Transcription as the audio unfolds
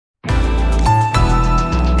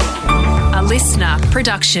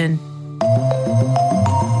production.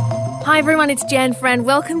 Hi everyone, it's Jan Fran.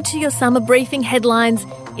 Welcome to your summer briefing headlines.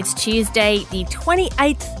 It's Tuesday, the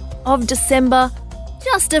 28th of December.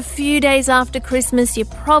 Just a few days after Christmas. You're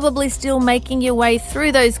probably still making your way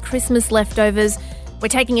through those Christmas leftovers. We're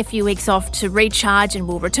taking a few weeks off to recharge and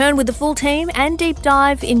we'll return with the full team and deep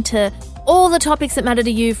dive into all the topics that matter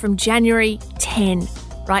to you from January 10.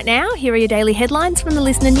 Right now, here are your daily headlines from the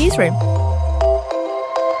Listener Newsroom.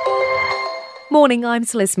 Morning, I'm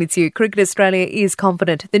Celeste Mitsu. Cricket Australia is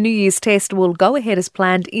confident the New Year's test will go ahead as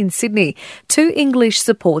planned in Sydney. 2 English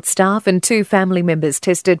support staff and 2 family members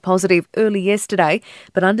tested positive early yesterday,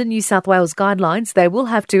 but under New South Wales guidelines, they will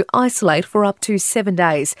have to isolate for up to 7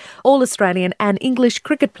 days. All Australian and English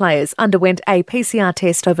cricket players underwent a PCR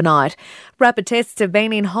test overnight. Rapid tests have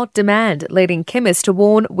been in hot demand, leading chemists to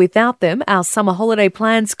warn without them, our summer holiday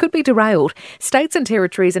plans could be derailed. States and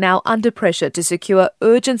territories are now under pressure to secure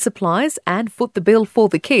urgent supplies and foot the bill for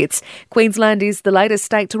the kits. Queensland is the latest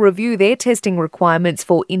state to review their testing requirements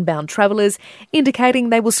for inbound travellers, indicating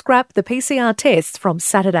they will scrap the PCR tests from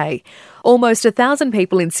Saturday. Almost 1,000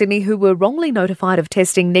 people in Sydney who were wrongly notified of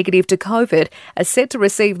testing negative to COVID are set to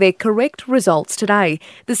receive their correct results today.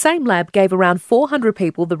 The same lab gave around 400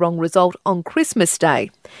 people the wrong result on Christmas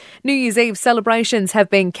Day. New Year's Eve celebrations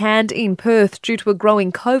have been canned in Perth due to a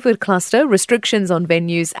growing COVID cluster. Restrictions on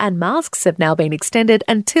venues and masks have now been extended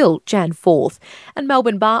until Jan 4th. And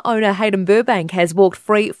Melbourne bar owner Hayden Burbank has walked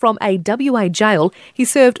free from a WA jail. He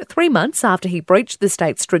served 3 months after he breached the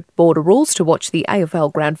state's strict border rules to watch the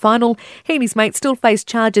AFL Grand Final. He and his mate still face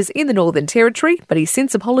charges in the Northern Territory, but he's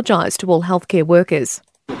since apologised to all healthcare workers.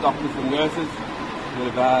 The doctors and nurses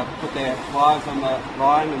that have put their lives on the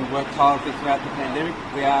line and worked tirelessly throughout the pandemic.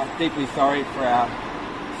 We are deeply sorry for our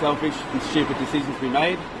selfish and stupid decisions we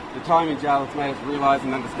made. The time in jail has made us realise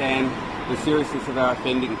and understand the seriousness of our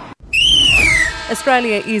offending.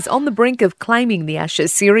 Australia is on the brink of claiming the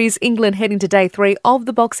Ashes series. England heading to day 3 of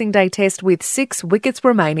the Boxing Day test with 6 wickets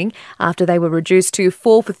remaining after they were reduced to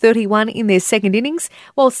 4 for 31 in their second innings,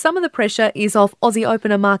 while some of the pressure is off Aussie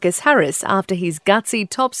opener Marcus Harris after his gutsy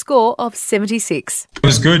top score of 76. It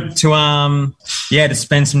was good to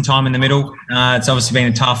spend some time in the middle. It's obviously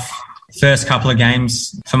been a tough first couple of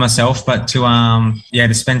games for myself, but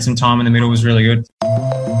to spend some time in the middle was really good.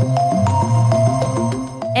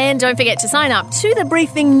 And don't forget to sign up to the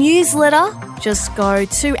Briefing newsletter. Just go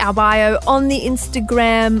to our bio on the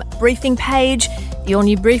Instagram briefing page. Your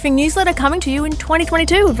new Briefing newsletter coming to you in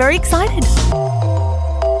 2022. We're very excited.